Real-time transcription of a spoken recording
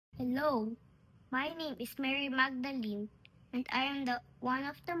Hello, my name is Mary Magdalene, and I am one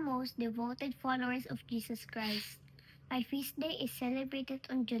of the most devoted followers of Jesus Christ. My feast day is celebrated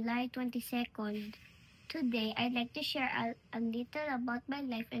on July 22nd. Today, I'd like to share a little about my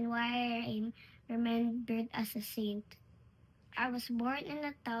life and why I am remembered as a saint. I was born in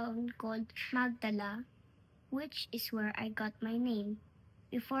a town called Magdala, which is where I got my name.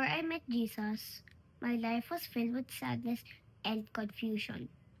 Before I met Jesus, my life was filled with sadness and confusion.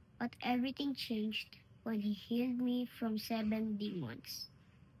 But everything changed when he healed me from 7 demons.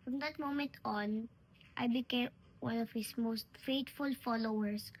 From that moment on, I became one of his most faithful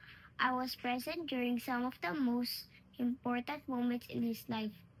followers. I was present during some of the most important moments in his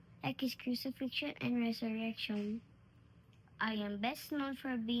life, like his crucifixion and resurrection. I am best known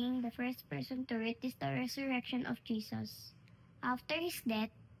for being the first person to witness the resurrection of Jesus. After his death,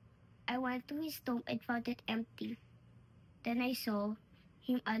 I went to his tomb and found it empty. Then I saw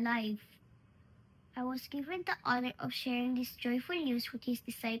him alive. I was given the honor of sharing this joyful news with his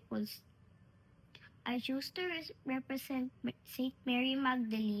disciples. I chose to represent Saint Mary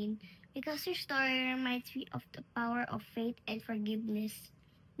Magdalene because her story reminds me of the power of faith and forgiveness.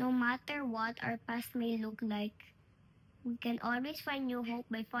 No matter what our past may look like, we can always find new hope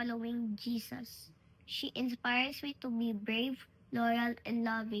by following Jesus. She inspires me to be brave, loyal, and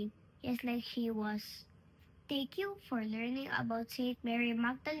loving, just like she was. Thank you for learning about Saint Mary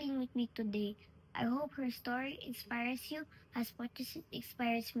Magdalene with me today. I hope her story inspires you as much as it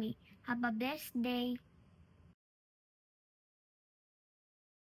inspires me. Have a blessed day.